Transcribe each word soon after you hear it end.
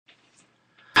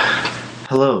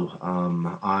Hello,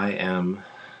 I am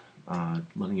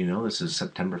letting you know this is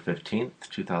September 15th,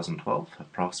 2012,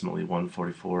 approximately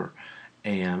 1:44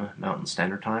 a.m. Mountain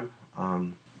Standard Time.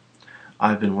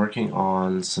 I've been working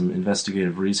on some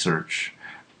investigative research,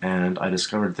 and I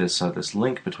discovered this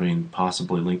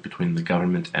possibly link between the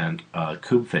government and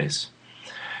Koobface.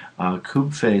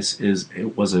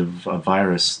 Koobface was a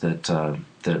virus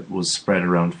that was spread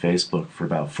around Facebook for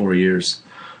about 4 years.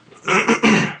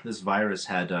 This virus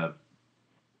had and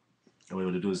what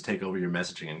it would do is take over your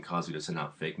messaging and cause you to send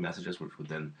out fake messages, which would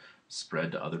then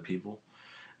spread to other people.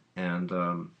 And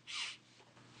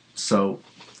so,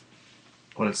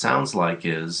 what it sounds like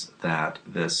is that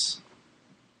this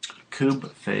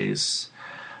Koobface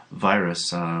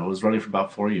virus was running for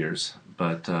about 4 years,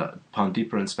 but upon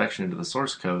deeper inspection into the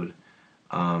source code,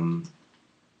 it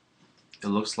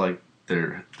looks like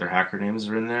their hacker names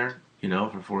are in there.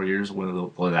 For 4 years,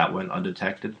 when that went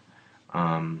undetected.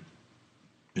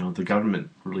 The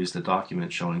government released a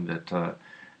document showing that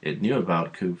it knew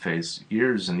about Koobface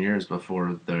years and years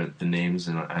before the names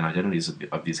and identities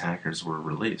of these hackers were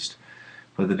released.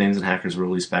 But the names and hackers were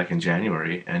released back in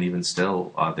January, and even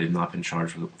still, they've not been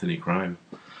charged with any crime.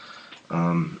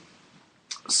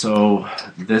 So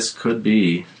this could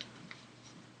be.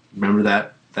 Remember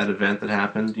that event that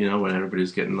happened? When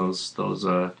everybody's getting those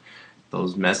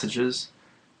messages.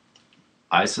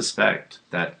 I suspect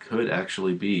that could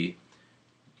actually be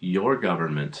your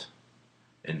government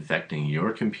infecting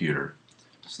your computer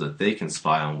so that they can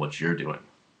spy on what you're doing.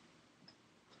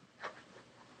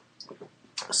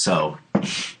 So,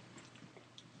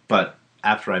 but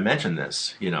after I mentioned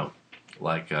this, maybe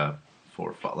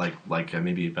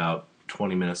about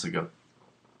 20 minutes ago,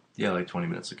 20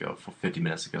 minutes ago, 50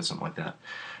 minutes ago, something like that,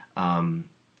 I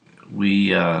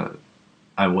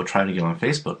was trying to get on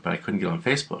Facebook, but I couldn't get on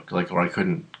Facebook, or I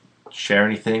couldn't share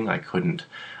anything, I couldn't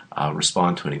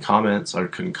respond to any comments, or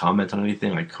couldn't comment on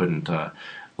anything. I couldn't,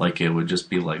 it would just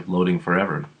be loading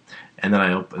forever. And then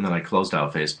I closed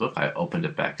out Facebook. I opened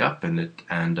it back up,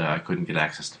 and I couldn't get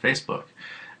access to Facebook.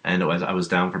 And I was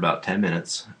down for about 10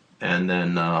 minutes, and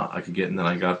then and then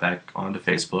I got back onto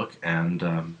Facebook, and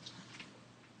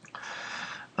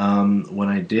when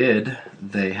I did,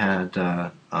 they had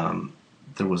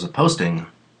there was a posting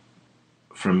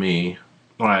from me.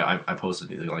 Well, I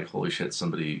posted it holy shit,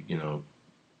 somebody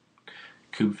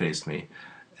Koobfaced me,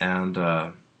 and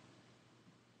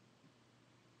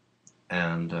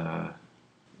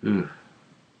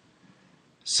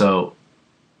so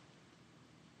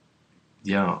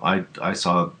yeah, I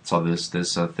saw this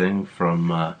thing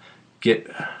from Get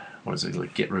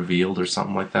Get Revealed or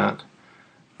something like that.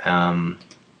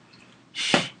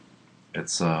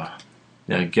 It's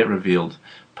Get Revealed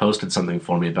posted something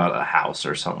for me about a house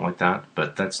or something like that,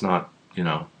 but that's not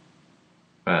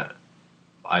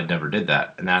I never did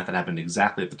that, and that happened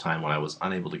exactly at the time when I was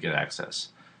unable to get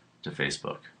access to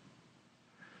Facebook.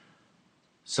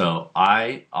 So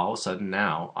all of a sudden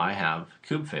now I have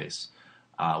Koobface,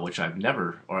 which I've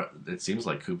never, or it seems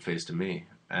like Koobface to me,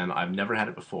 and I've never had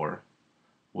it before,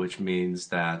 which means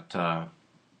that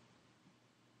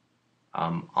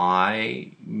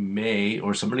I may,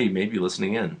 or somebody may be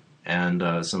listening in,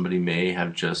 and somebody may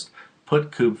have just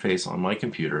put Koobface on my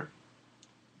computer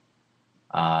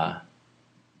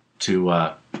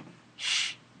to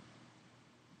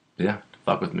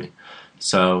fuck with me.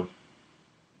 So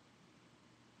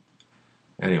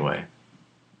anyway,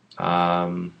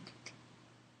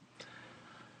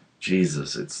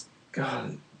 Jesus,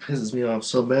 God, it pisses me off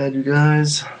so bad, you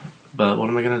guys. But what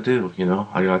am I gonna do?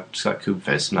 I just got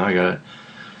Koobfaced. Now I gotta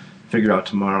figure out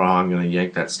tomorrow how I'm gonna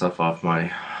yank that stuff off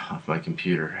my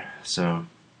computer. So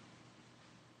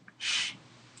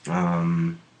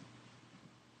I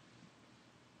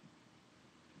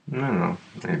don't know,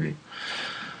 maybe.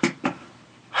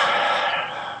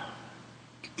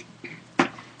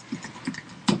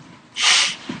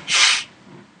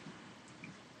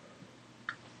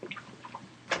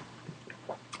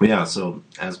 Yeah, so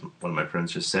as one of my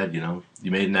friends just said, you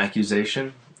made an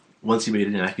accusation. Once you made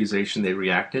an accusation, they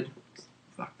reacted.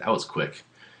 Fuck, that was quick.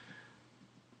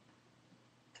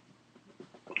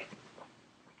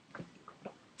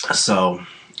 So,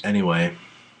 anyway,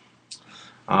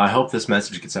 I hope this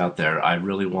message gets out there. I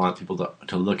really want people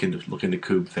to look into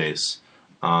Koobface.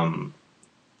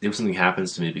 If something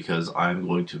happens to me, because I'm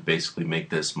going to basically make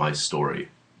this my story.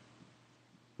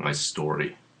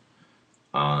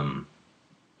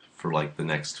 For the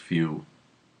next few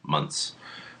months.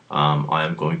 I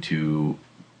am going to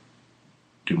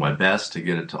do my best to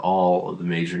get it to all of the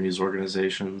major news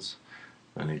organizations.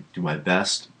 I do my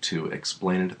best to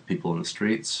explain it to the people in the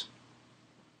streets.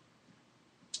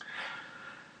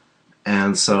 And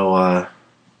And so,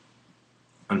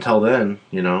 until then,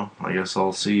 I guess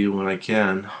I'll see you when I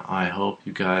can. I hope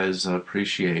you guys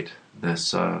appreciate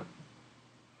this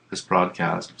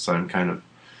broadcast. So I'm kind of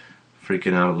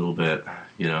freaking out a little bit.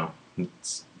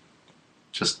 It's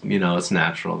just, it's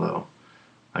natural though.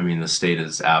 I mean, the state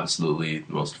is absolutely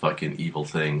the most fucking evil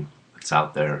thing that's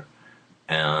out there,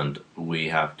 and we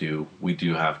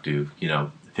do have to,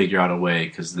 figure out a way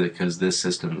because this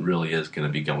system really is going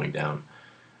to be going down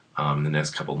in the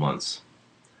next couple months,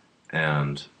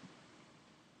 and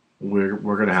we're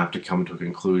going to have to come to a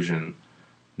conclusion,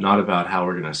 not about how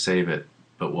we're going to save it,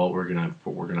 but what we're going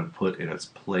to put in its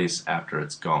place after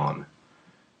it's gone,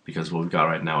 because what we've got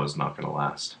right now is not going to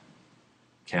last,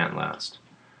 can't last,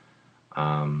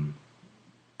 and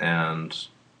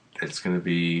it's going to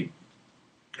be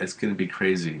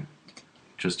crazy.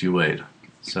 Just you wait.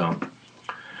 So,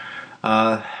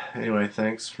 anyway,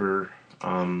 thanks for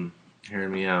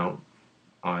hearing me out.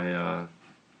 I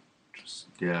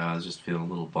was just feeling a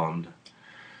little bummed.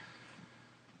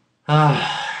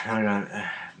 I got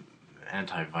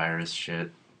antivirus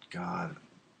shit. God,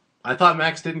 I thought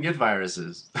Max didn't get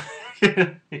viruses.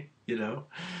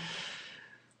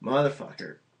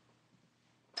 Motherfucker.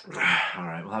 All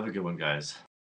right, well, have a good one, guys.